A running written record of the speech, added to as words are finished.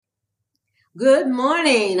Good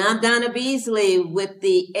morning. I'm Donna Beasley with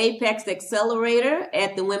the Apex Accelerator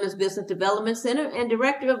at the Women's Business Development Center and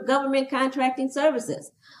Director of Government Contracting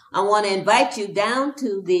Services. I want to invite you down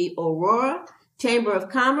to the Aurora Chamber of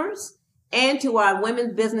Commerce and to our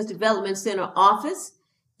Women's Business Development Center office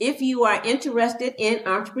if you are interested in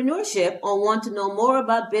entrepreneurship or want to know more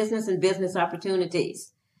about business and business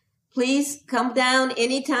opportunities. Please come down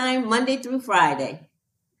anytime, Monday through Friday.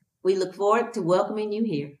 We look forward to welcoming you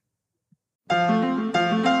here.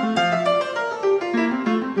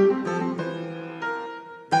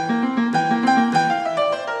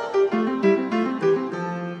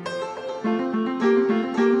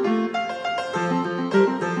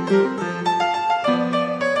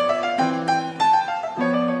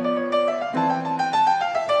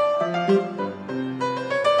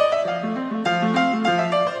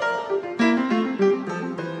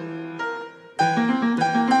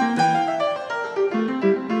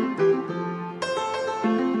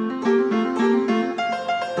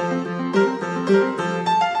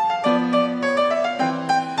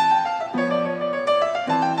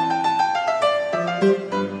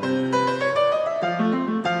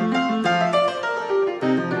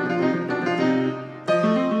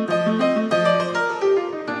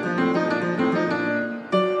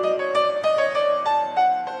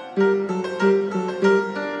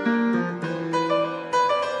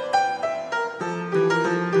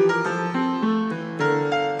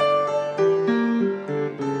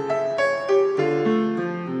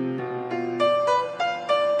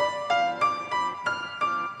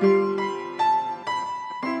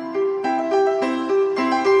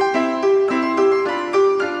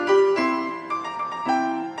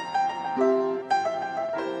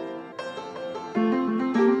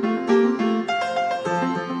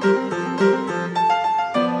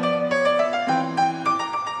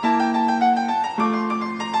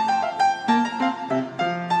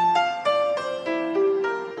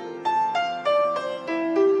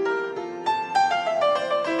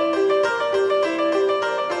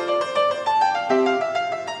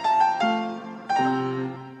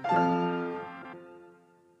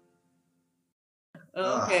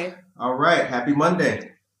 Okay. All right. Happy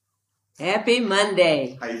Monday. Happy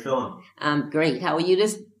Monday. How you feeling? I'm great. How are you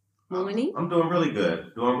this morning? I'm doing really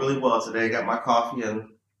good. Doing really well today. Got my coffee and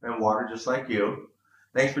water just like you.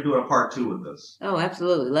 Thanks for doing part 2 with us. Oh,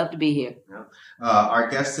 absolutely. Love to be here. Yeah. Our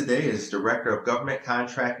guest today is Director of Government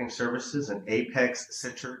Contracting Services and Apex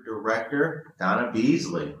Center Director, Donna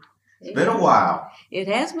Beasley. It's been a while. It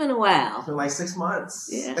has been a while. It's been like 6 months.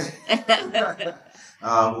 Yeah.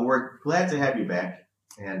 Well, we're glad to have you back.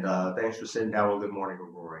 And thanks for sitting down with Good Morning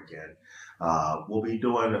Aurora again. We'll be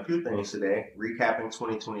doing a few things today, recapping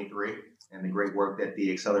 2023 and the great work that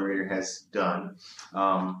the Accelerator has done.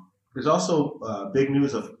 There's also big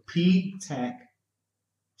news of P-TAC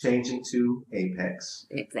changing to Apex.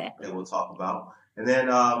 Exactly. That we'll talk about. And then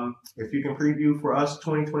if you can preview for us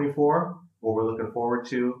 2024, what we're looking forward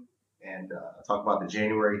to, and talk about the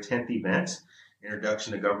January 10th event,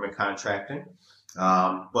 Introduction to Government Contracting.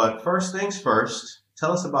 But first things first,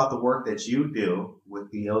 tell us about the work that you do with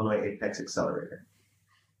the Illinois Apex Accelerator.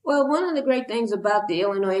 Well, one of the great things about the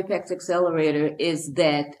Illinois Apex Accelerator is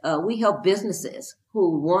that we help businesses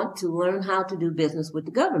who want to learn how to do business with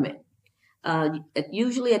the government,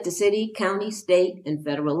 usually at the city, county, state, and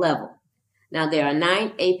federal level. Now, there are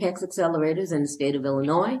 9 Apex Accelerators in the state of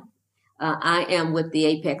Illinois. I am with the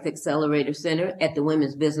Apex Accelerator Center at the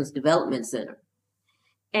Women's Business Development Center.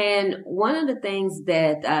 And one of the things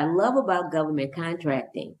that I love about government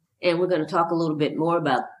contracting, and we're going to talk a little bit more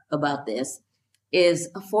about this, is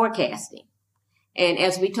forecasting. And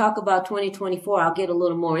as we talk about 2024, I'll get a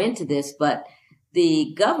little more into this, but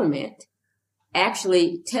the government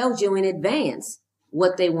actually tells you in advance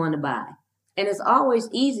what they want to buy. And it's always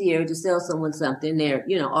easier to sell someone something they're,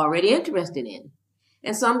 already interested in.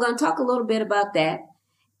 And so I'm going to talk a little bit about that.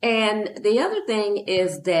 And the other thing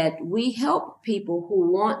is that we help people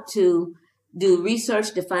who want to do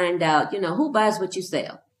research to find out, who buys what you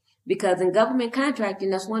sell. Because in government contracting,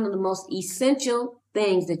 that's one of the most essential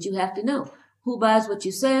things that you have to know. Who buys what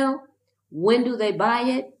you sell? When do they buy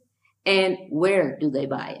it? And where do they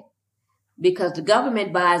buy it? Because the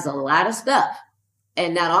government buys a lot of stuff,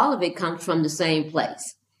 and not all of it comes from the same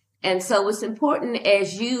place. And so it's important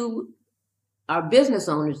as you are business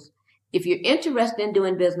owners, if you're interested in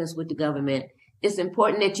doing business with the government, it's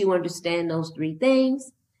important that you understand those 3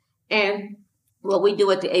 things. And what we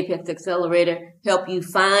do at the Apex Accelerator, help you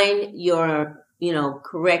find your,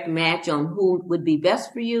 correct match on who would be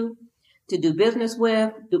best for you to do business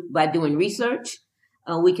with by doing research.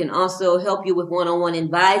 We can also help you with one-on-one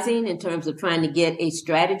advising in terms of trying to get a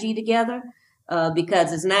strategy together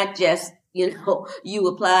because it's not just, you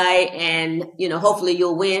apply and, hopefully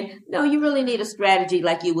you'll win. No, you really need a strategy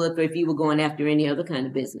like you would if you were going after any other kind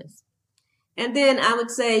of business. And then I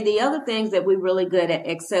would say the other things that we're really good at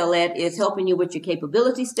excel at is helping you with your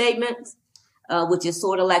capability statements, which is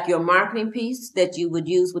sort of like your marketing piece that you would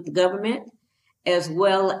use with the government, as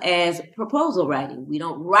well as proposal writing. We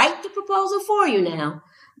don't write the proposal for you now,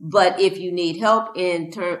 but if you need help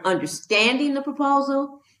in understanding the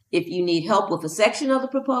proposal, if you need help with a section of the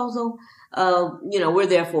proposal, we're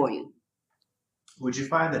there for you. Would you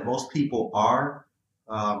find that most people are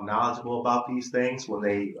knowledgeable about these things when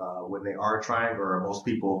they are trying, or are most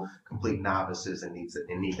people complete novices and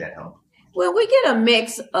need that help? Well, we get a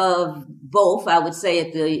mix of both, I would say,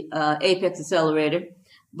 at the Apex Accelerator.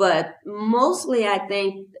 But mostly, I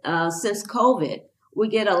think, since COVID, we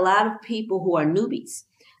get a lot of people who are newbies,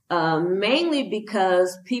 mainly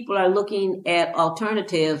because people are looking at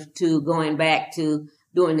alternatives to going back to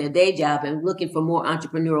doing their day job and looking for more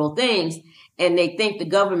entrepreneurial things. And they think the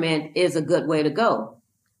government is a good way to go.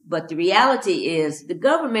 But the reality is the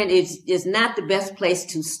government is not the best place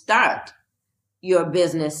to start your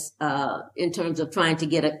business in terms of trying to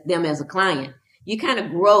get them as a client. You kind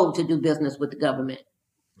of grow to do business with the government.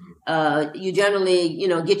 You generally,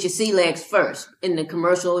 get your sea legs first in the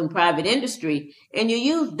commercial and private industry, and you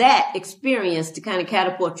use that experience to kind of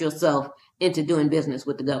catapult yourself into doing business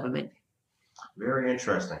with the government. Very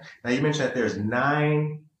interesting. Now, you mentioned that there's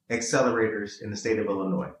 9 accelerators in the state of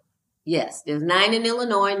Illinois. Yes, there's 9 in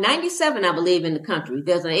Illinois, 97, I believe, in the country.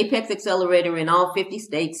 There's an Apex Accelerator in all 50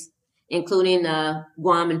 states, including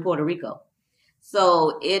Guam and Puerto Rico.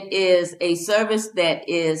 So it is a service that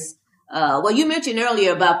is, you mentioned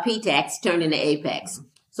earlier about PTACs turning to Apex.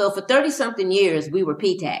 So for 30-something years, we were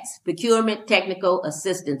PTACs, Procurement Technical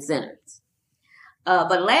Assistance Centers.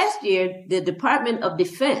 But last year, the Department of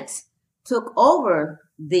Defense took over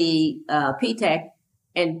the PTAC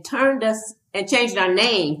and changed our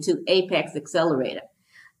name to Apex Accelerator.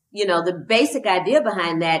 The basic idea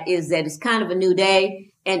behind that is that it's kind of a new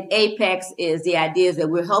day, and Apex is the idea that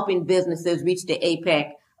we're helping businesses reach the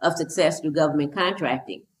apex of success through government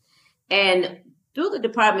contracting. And through the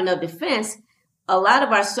Department of Defense, a lot of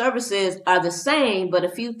our services are the same, but a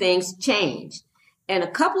few things changed. And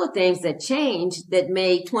a couple of things that changed that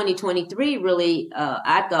made 2023 really,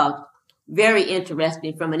 I thought, very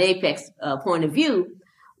interesting from an Apex point of view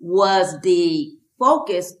was the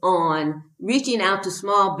focus on reaching out to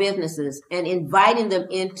small businesses and inviting them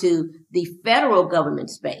into the federal government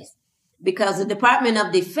space, because the Department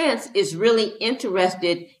of Defense is really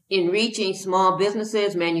interested in reaching small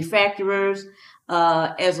businesses, manufacturers,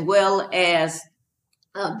 as well as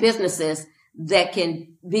businesses that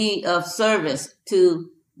can be of service to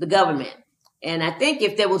the government. And I think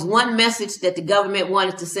if there was one message that the government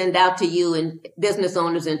wanted to send out to you and business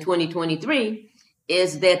owners in 2023,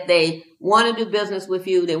 is that they want to do business with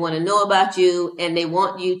you, they want to know about you, and they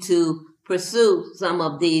want you to pursue some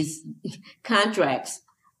of these contracts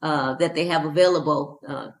that they have available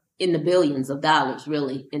in the billions of dollars,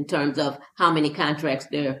 really, in terms of how many contracts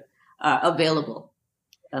there are available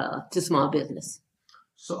to small business.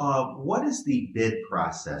 So what is the bid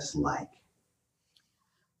process like?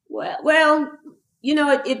 Well,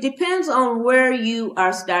 it depends on where you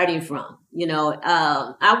are starting from.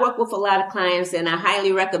 I work with a lot of clients, and I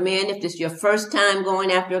highly recommend, if this is your first time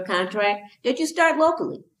going after a contract, that you start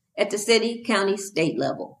locally at the city, county, state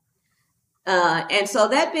level. And so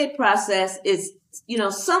that bid process is,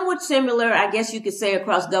 somewhat similar, I guess you could say,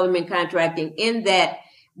 across government contracting, in that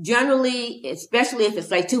generally, especially if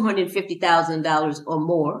it's like $250,000 or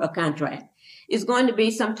more, a contract, is going to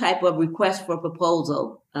be some type of request for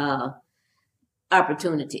proposal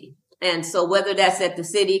opportunity. And so whether that's at the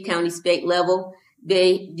city, county, state level,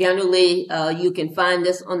 they generally, you can find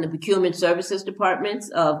this on the procurement services departments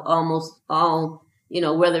of almost all,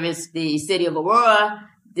 whether it's the city of Aurora,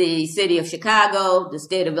 the city of Chicago, the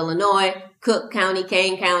state of Illinois, Cook County,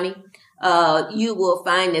 Kane County. You will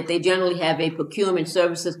find that they generally have a procurement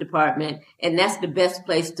services department, and that's the best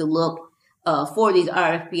place to look for these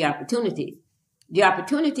RFP opportunities. The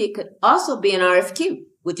opportunity could also be an RFQ,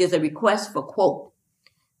 which is a request for quote.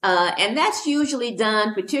 And that's usually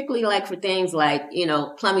done particularly like for things like,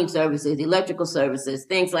 plumbing services, electrical services,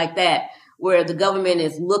 things like that, where the government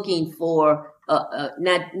is looking for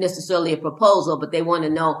not necessarily a proposal, but they want to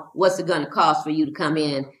know what's it going to cost for you to come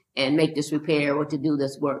in and make this repair or to do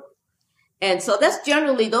this work. And so those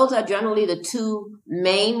are generally the two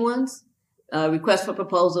main ones, request for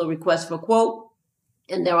proposal, request for quote,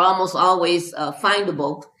 and they're almost always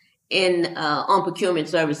findable on procurement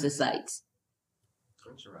services sites.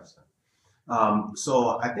 Interesting.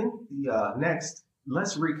 So I think the next,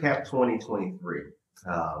 let's recap 2023.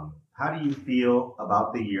 How do you feel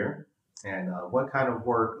about the year, and what kind of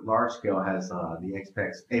work, large scale, has the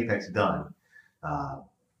Apex done?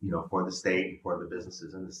 For the state, for the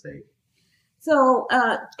businesses in the state. So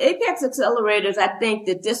Apex Accelerators, I think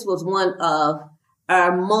that this was one of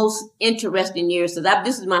our most interesting years. So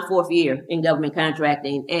this is my fourth year in government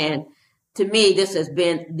contracting, and to me, this has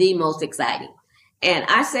been the most exciting. And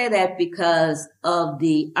I say that because of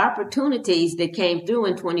the opportunities that came through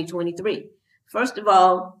in 2023. First of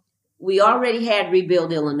all, we already had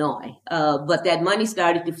Rebuild Illinois, but that money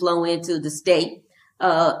started to flow into the state,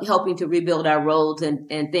 helping to rebuild our roads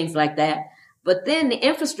and things like that. But then the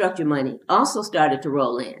infrastructure money also started to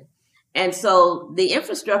roll in. And so the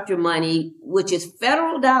infrastructure money, which is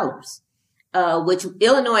federal dollars, which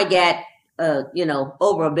Illinois got,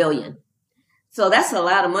 over $1 billion. So that's a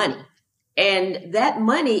lot of money. And that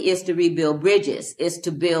money is to rebuild bridges, is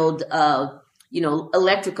to build,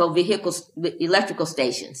 electrical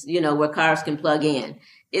stations, where cars can plug in.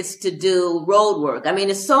 It's to do road work. I mean,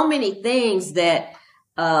 there's so many things that,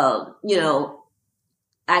 I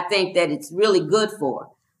think that it's really good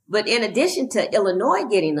for. But in addition to Illinois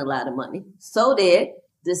getting a lot of money, so did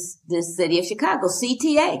this city of Chicago.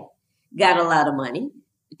 CTA got a lot of money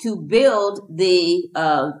to build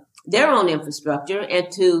their own infrastructure and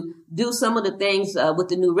to do some of the things with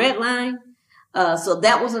the new red line. So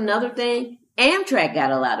that was another thing. Amtrak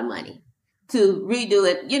got a lot of money to redo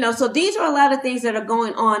it. So these are a lot of things that are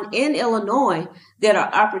going on in Illinois that are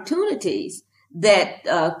opportunities that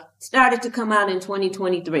started to come out in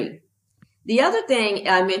 2023. The other thing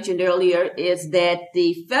I mentioned earlier is that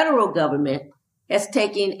the federal government has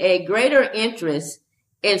taken a greater interest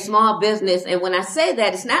in small business. And when I say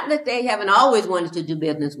that, it's not that they haven't always wanted to do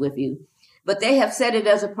business with you, but they have set it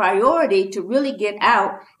as a priority to really get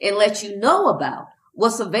out and let you know about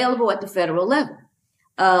what's available at the federal level.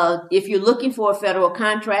 If you're looking for a federal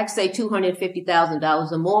contract, say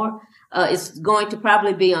 $250,000 or more, it's going to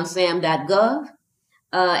probably be on sam.gov,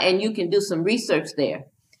 and you can do some research there.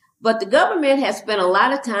 But the government has spent a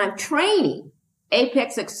lot of time training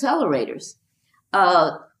Apex Accelerators,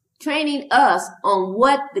 training us on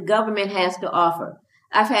what the government has to offer.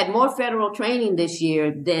 I've had more federal training this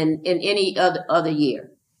year than in any other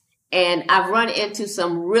year. And I've run into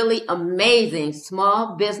some really amazing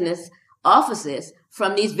small business offices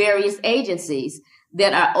from these various agencies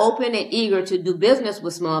that are open and eager to do business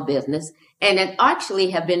with small business and that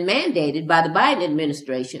actually have been mandated by the Biden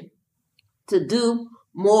administration to do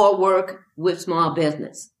more work with small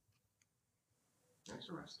business.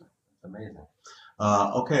 Interesting. That's amazing.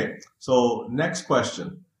 Okay, so next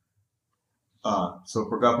question. So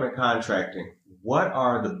for government contracting, what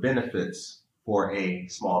are the benefits for a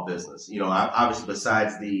small business? Obviously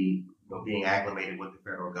besides the being acclimated with the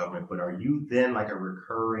federal government, but are you then like a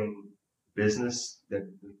recurring business that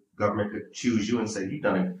the government could choose you and say, you've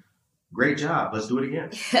done a great job, let's do it again?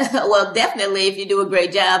 Well, definitely if you do a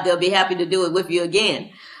great job, they'll be happy to do it with you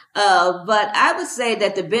again. But I would say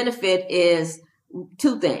that the benefit is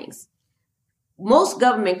two things. Most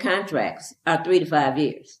government contracts are 3 to 5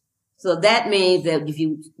 years. So that means that if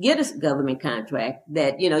you get a government contract,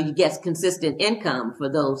 that, you get consistent income for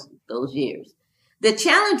those years. The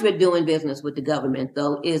challenge with doing business with the government,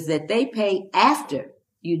 though, is that they pay after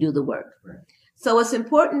you do the work. Right. So it's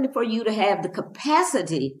important for you to have the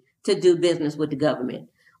capacity to do business with the government,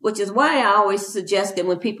 which is why I always suggest that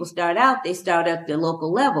when people start out, they start at the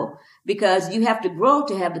local level, because you have to grow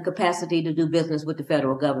to have the capacity to do business with the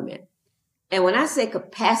federal government. And when I say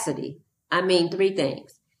capacity, I mean 3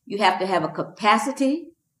 things. You have to have a capacity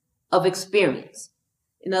of experience.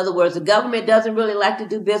 In other words, the government doesn't really like to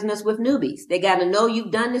do business with newbies. They got to know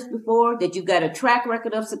you've done this before, that you've got a track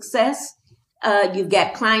record of success. You've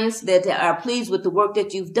got clients that are pleased with the work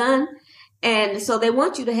that you've done. And so they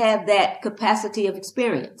want you to have that capacity of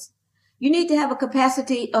experience. You need to have a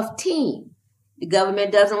capacity of team. The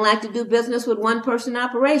government doesn't like to do business with one-person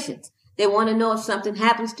operations. They want to know if something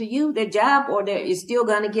happens to you, their job is still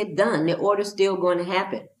going to get done. Their order's still going to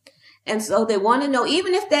happen. And so they want to know,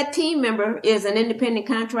 even if that team member is an independent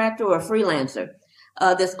contractor or a freelancer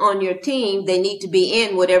that's on your team, they need to be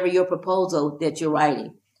in whatever your proposal that you're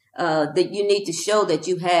writing. That you need to show that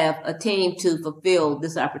you have a team to fulfill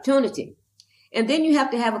this opportunity. And then you have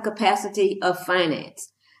to have a capacity of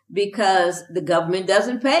finance, because the government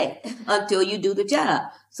doesn't pay until you do the job.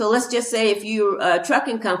 So let's just say if you're a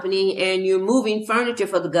trucking company and you're moving furniture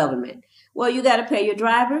for the government, well, you got to pay your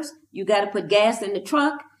drivers. You got to put gas in the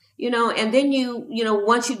truck, and then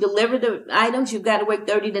once you deliver the items, you've got to wait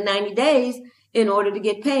 30 to 90 days in order to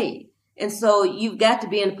get paid. And so you've got to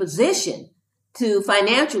be in a position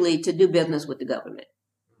financially to do business with the government.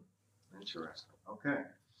 Interesting. Okay.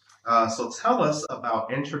 So tell us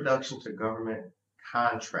about Introduction to Government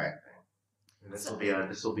Contracting. And this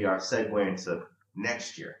will be our segue into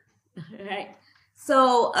next year. All right.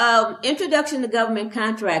 So Introduction to Government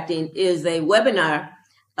Contracting is a webinar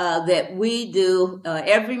that we do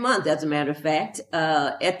every month, as a matter of fact,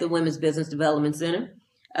 at the Women's Business Development Center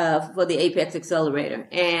for the Apex Accelerator.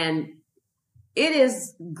 And it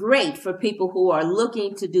is great for people who are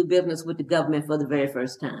looking to do business with the government for the very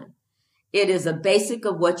first time. It is a basic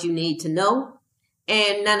of what you need to know.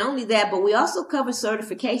 And not only that, but we also cover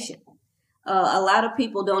certification. A lot of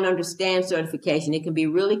people don't understand certification. It can be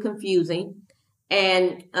really confusing.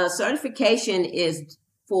 And certification is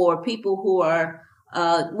for people who are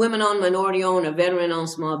women-owned, minority-owned, or veteran-owned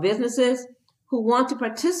small businesses who want to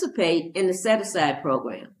participate in the set-aside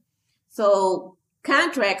program. So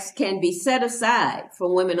contracts can be set aside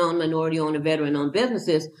for women-owned, minority-owned, or veteran-owned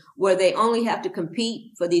businesses where they only have to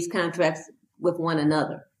compete for these contracts with one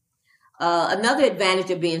another. Another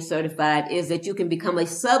advantage of being certified is that you can become a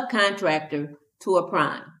subcontractor to a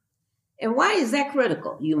prime. And why is that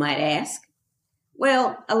critical, you might ask?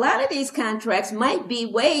 Well, a lot of these contracts might be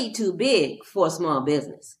way too big for a small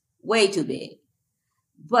business, way too big.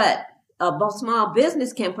 But a small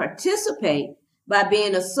business can participate by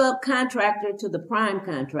being a subcontractor to the prime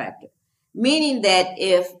contractor, meaning that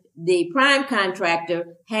if the prime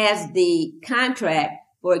contractor has the contract,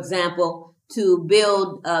 for example, to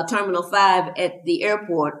build Terminal 5 at the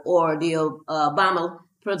airport or the Obama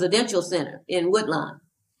Presidential Center in Woodlawn,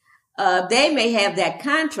 they may have that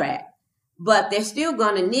contract, but they're still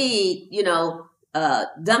going to need,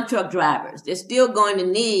 dump truck drivers. They're still going to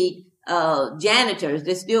need janitors.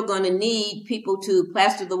 They're still going to need people to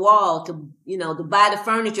plaster the wall, to buy the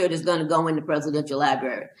furniture that's going to go in the presidential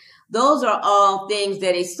library. Those are all things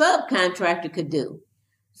that a subcontractor could do.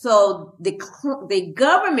 So the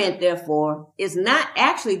government, therefore, is not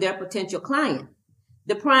actually their potential client.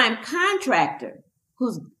 The prime contractor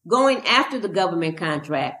who's going after the government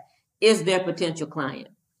contract is their potential client.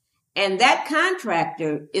 And that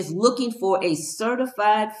contractor is looking for a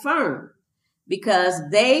certified firm because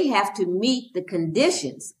they have to meet the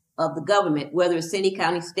conditions of the government, whether it's city,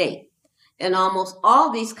 county, state. And almost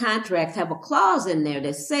all these contracts have a clause in there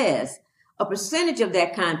that says a percentage of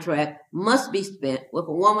that contract must be spent with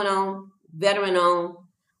a woman-owned, veteran-owned,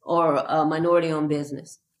 or a minority-owned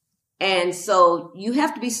business. And so you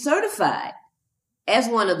have to be certified as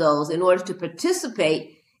one of those in order to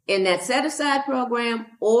participate in that set-aside program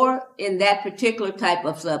or in that particular type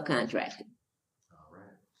of subcontracting. All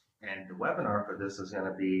right. And the webinar for this is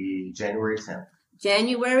going to be January 10th.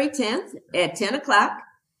 January 10th at 10 o'clock.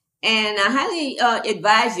 And I highly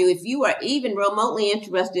advise you, if you are even remotely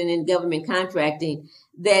interested in government contracting,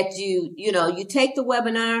 that you take the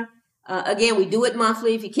webinar. Again, we do it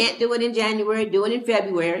monthly. If you can't do it in January, do it in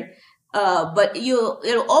February. But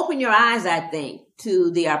it'll open your eyes, I think,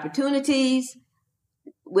 to the opportunities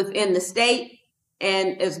within the state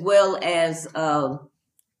and as well as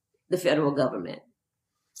the federal government.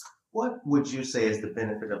 What would you say is the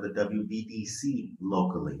benefit of the WBDC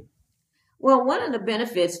locally? Well, one of the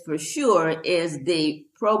benefits for sure is the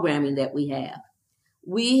programming that we have.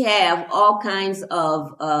 We have all kinds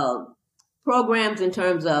of programs in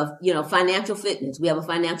terms of, financial fitness. We have a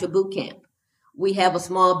financial boot camp. We have a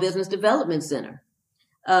small business development center.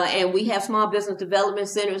 And we have small business development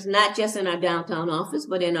centers, not just in our downtown office,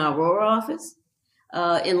 but in our rural office,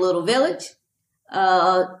 in Little Village,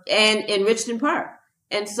 and in Richton Park.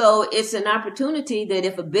 And so it's an opportunity that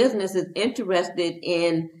if a business is interested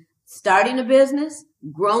in starting a business,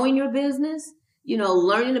 growing your business,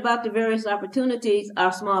 learning about the various opportunities,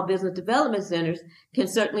 our small business development centers can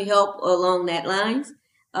certainly help along that lines.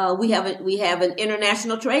 We have an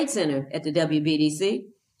international trade center at the WBDC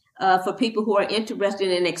for people who are interested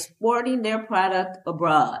in exporting their product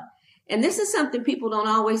abroad. And this is something people don't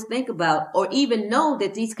always think about or even know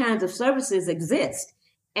that these kinds of services exist.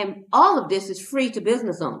 And all of this is free to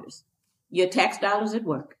business owners. Your tax dollars at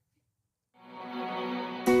work.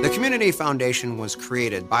 The Community Foundation was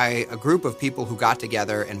created by a group of people who got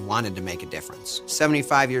together and wanted to make a difference.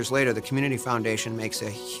 75 years later, the Community Foundation makes a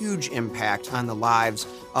huge impact on the lives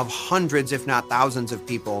of hundreds, if not thousands, of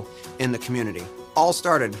people in the community. All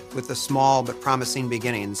started with the small but promising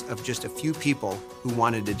beginnings of just a few people who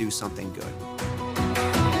wanted to do something good.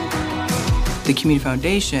 The Community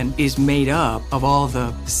Foundation is made up of all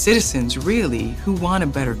the citizens, really, who want a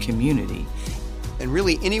better community. and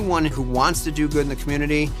really anyone who wants to do good in the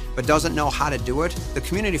community but doesn't know how to do it, the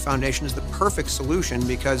Community Foundation is the perfect solution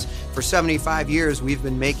because for 75 years we've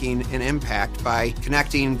been making an impact by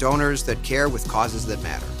connecting donors that care with causes that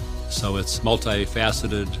matter. So it's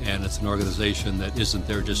multifaceted, and it's an organization that isn't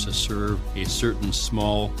there just to serve a certain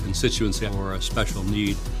small constituency or a special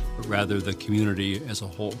need, but rather the community as a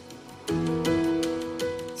whole.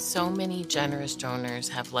 So many generous donors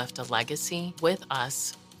have left a legacy with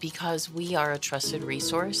us because we are a trusted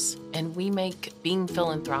resource and we make being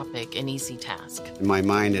philanthropic an easy task. In my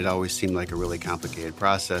mind, it always seemed like a really complicated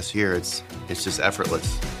process. Here, it's just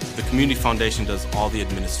effortless. The Community Foundation does all the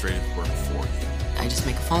administrative work for you. I just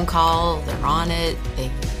make a phone call, they're on it,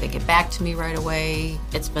 they get back to me right away.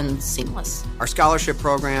 It's been seamless. Our scholarship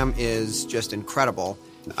program is just incredible.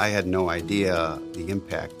 I had no idea the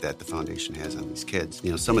impact that the foundation has on these kids.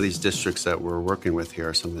 You know, some of these districts that we're working with here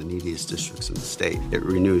are some of the neediest districts in the state. It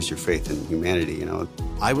renews your faith in humanity, you know.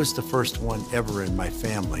 I was the first one ever in my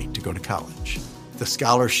family to go to college. The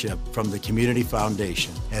scholarship from the Community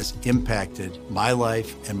Foundation has impacted my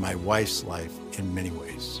life and my wife's life in many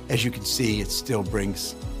ways. As you can see, it still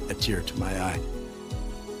brings a tear to my eye.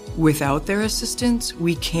 Without their assistance,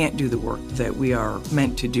 we can't do the work that we are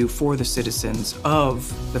meant to do for the citizens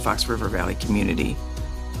of the Fox River Valley community.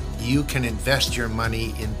 You can invest your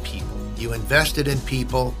money in people. You invest it in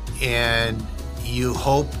people, and you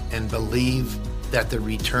hope and believe that the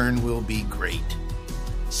return will be great.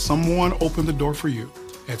 Someone opened the door for you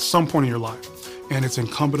at some point in your life, and it's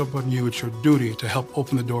incumbent upon you, it's your duty to help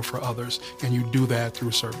open the door for others, and you do that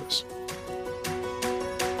through service.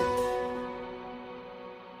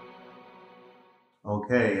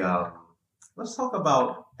 Okay, let's talk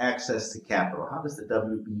about access to capital. How does the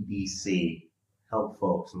WBDC help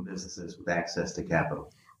folks and businesses with access to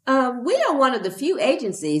capital? We are one of the few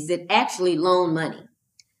agencies that actually loan money.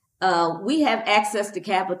 We have access to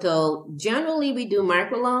capital. Generally, we do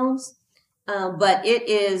microloans, but it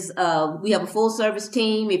is, we have a full service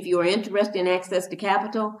team. If you are interested in access to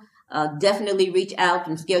capital, definitely reach out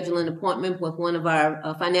and schedule an appointment with one of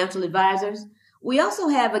our financial advisors. We also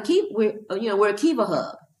have we're a Kiva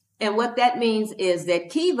hub. And what that means is that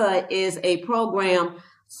Kiva is a program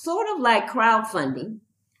sort of like crowdfunding,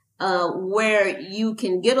 where you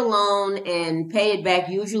can get a loan and pay it back,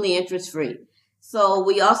 usually interest free. So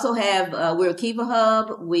we also have, we're a Kiva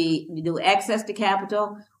hub. We do access to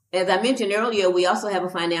capital. As I mentioned earlier, we also have a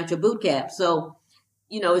financial boot camp. So,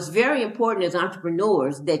 it's very important as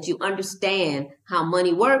entrepreneurs that you understand how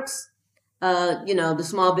money works. The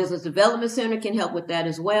Small Business Development Center can help with that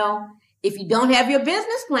as well. If you don't have your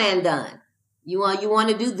business plan done, you want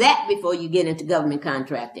to do that before you get into government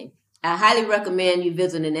contracting. I highly recommend you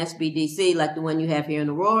visit an SBDC like the one you have here in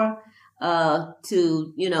Aurora,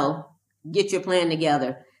 to, get your plan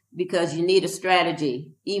together, because you need a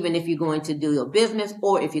strategy, even if you're going to do your business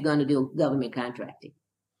or if you're going to do government contracting.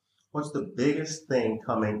 What's the biggest thing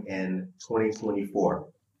coming in 2024?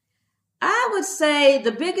 I would say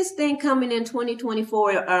the biggest thing coming in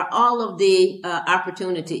 2024 are all of the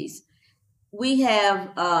opportunities. We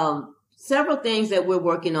have several things that we're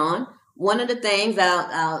working on. One of the things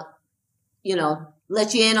I'll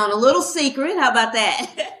let you in on a little secret. How about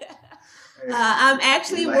that? I'm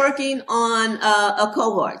actually working on a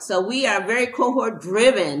cohort. So we are very cohort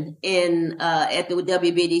driven at the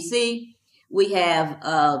WBDC. We have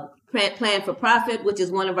Plan for Profit, which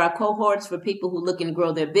is one of our cohorts for people who are looking to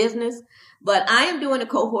grow their business. But I am doing a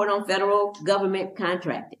cohort on federal government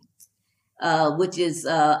contracting, which is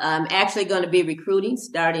I'm actually going to be recruiting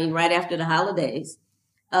starting right after the holidays.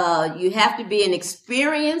 You have to be an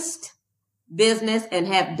experienced business and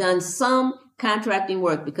have done some contracting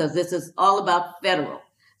work, because this is all about federal.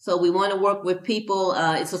 So we want to work with people.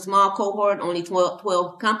 It's a small cohort, only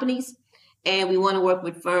 12 companies. And we want to work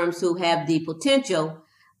with firms who have the potential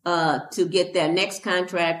to get their next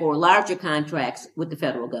contract or larger contracts with the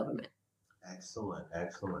federal government. Excellent.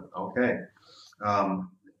 Okay.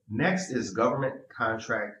 Next is government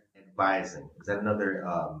contract advising. Is that another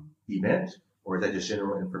event, or is that just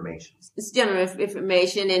general information? It's general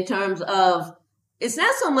information in terms of, it's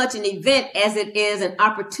not so much an event as it is an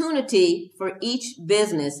opportunity for each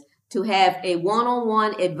business to have a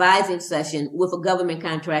one-on-one advising session with a government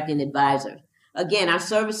contracting advisor. Again, our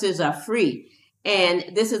services are free.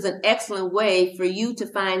 And this is an excellent way for you to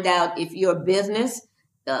find out if your business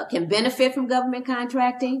can benefit from government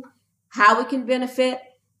contracting, how it can benefit,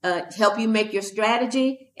 help you make your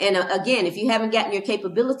strategy. And again, if you haven't gotten your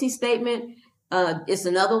capability statement, it's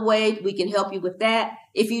another way we can help you with that.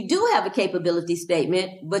 If you do have a capability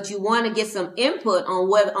statement, but you want to get some input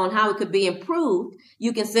on how it could be improved,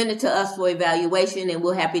 you can send it to us for evaluation, and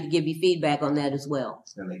we're happy to give you feedback on that as well.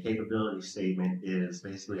 And the capability statement is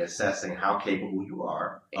basically assessing how capable you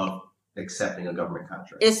are of accepting a government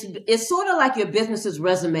contract. It's sort of like your business's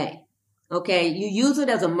resume. Okay, you use it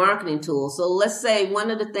as a marketing tool. So let's say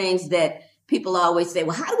one of the things that people always say,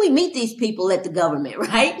 well, how do we meet these people at the government,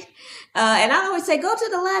 right? And I always say, go to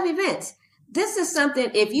the live events. This is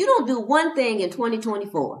something, if you don't do one thing in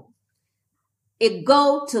 2024,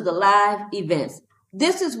 go to the live events.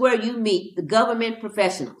 This is where you meet the government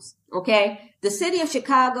professionals, okay? The city of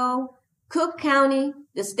Chicago, Cook County,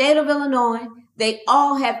 the state of Illinois, they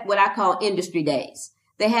all have what I call industry days.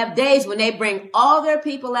 They have days when they bring all their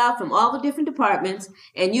people out from all the different departments,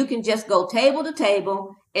 and you can just go table to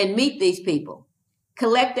table and meet these people,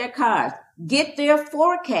 collect their cards, get their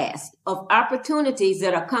forecast of opportunities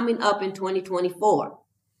that are coming up in 2024.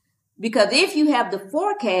 Because if you have the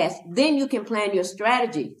forecast, then you can plan your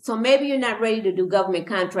strategy. So maybe you're not ready to do government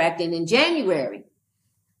contracting in January,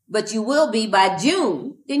 but you will be by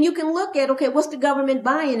June. Then you can look at, okay, what's the government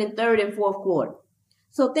buying in third and fourth quarter?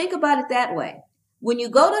 So think about it that way. When you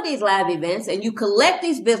go to these live events and you collect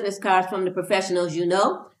these business cards from the professionals you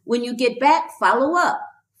know, when you get back, follow up.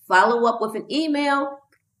 Follow up with an email,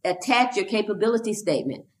 attach your capability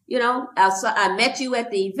statement. You know, I met you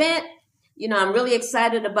at the event. You know, I'm really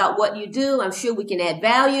excited about what you do. I'm sure we can add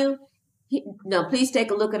value. Please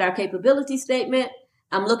take a look at our capability statement.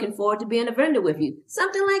 I'm looking forward to being a vendor with you.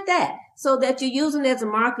 Something like that, so that you're using it as a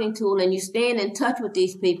marketing tool and you're staying in touch with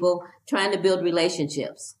these people, trying to build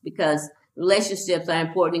relationships, because relationships are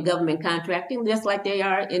important in government contracting, just like they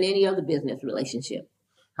are in any other business relationship.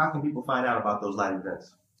 How can people find out about those live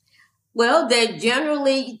events? Well,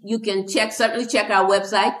 you can certainly check our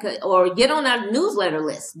website or get on our newsletter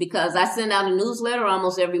list, because I send out a newsletter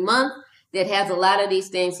almost every month that has a lot of these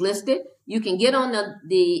things listed. You can get on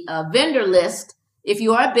the vendor list. If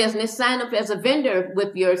you are a business, sign up as a vendor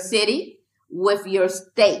with your city, with your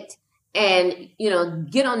state, and,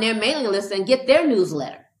 get on their mailing list and get their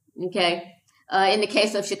newsletter. Okay. In the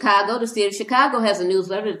case of Chicago, the city of Chicago has a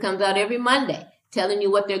newsletter that comes out every Monday telling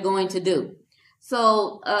you what they're going to do.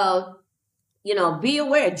 So, be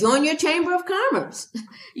aware. Join your Chamber of Commerce.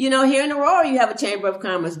 Here in Aurora, you have a Chamber of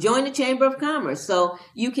Commerce. Join the Chamber of Commerce so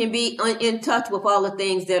you can be in touch with all the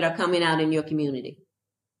things that are coming out in your community.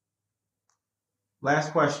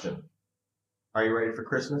 Last question. Are you ready for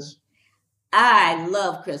Christmas? I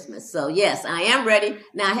love Christmas. So, yes, I am ready.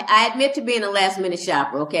 Now, I admit to being a last-minute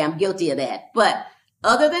shopper. Okay, I'm guilty of that. But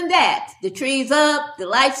other than that, the tree's up, the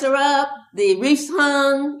lights are up, the wreath's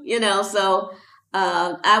hung, so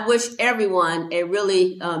I wish everyone a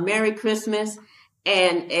really Merry Christmas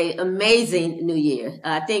and an amazing New Year.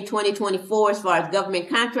 I think 2024, as far as government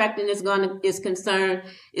contracting is concerned,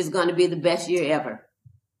 is going to be the best year ever.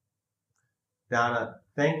 Donna,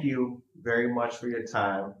 thank you very much for your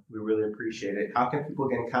time. We really appreciate it. How can people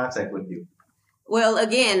get in contact with you? Well,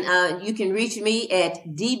 again, you can reach me at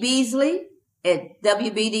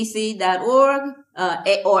dbeasley@wbdc.org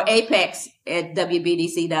or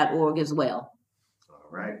apex@wbdc.org as well. All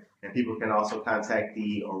right. And people can also contact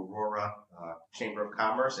the Aurora Chamber of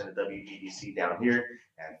Commerce and the WBDC down here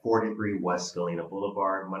at 43 West Galena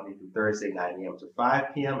Boulevard, Monday through Thursday, 9 a.m. to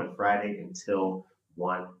 5 p.m. and Friday until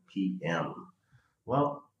 1 p.m.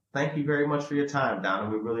 Well, thank you very much for your time, Donna.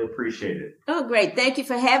 We really appreciate it. Oh, great. Thank you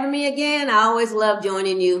for having me again. I always love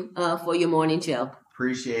joining you for your morning show.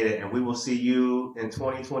 Appreciate it. And we will see you in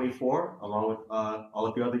 2024, along with all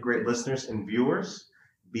of your other great listeners and viewers.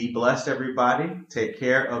 Be blessed, everybody. Take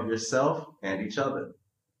care of yourself and each other.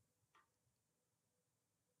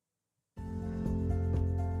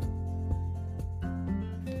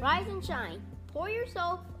 Rise and shine. Pour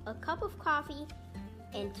yourself a cup of coffee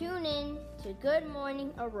and tune in to Good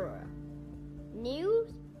Morning Aurora.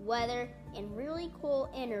 News, weather, and really cool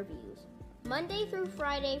interviews. Monday through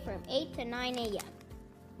Friday from 8 to 9 a.m.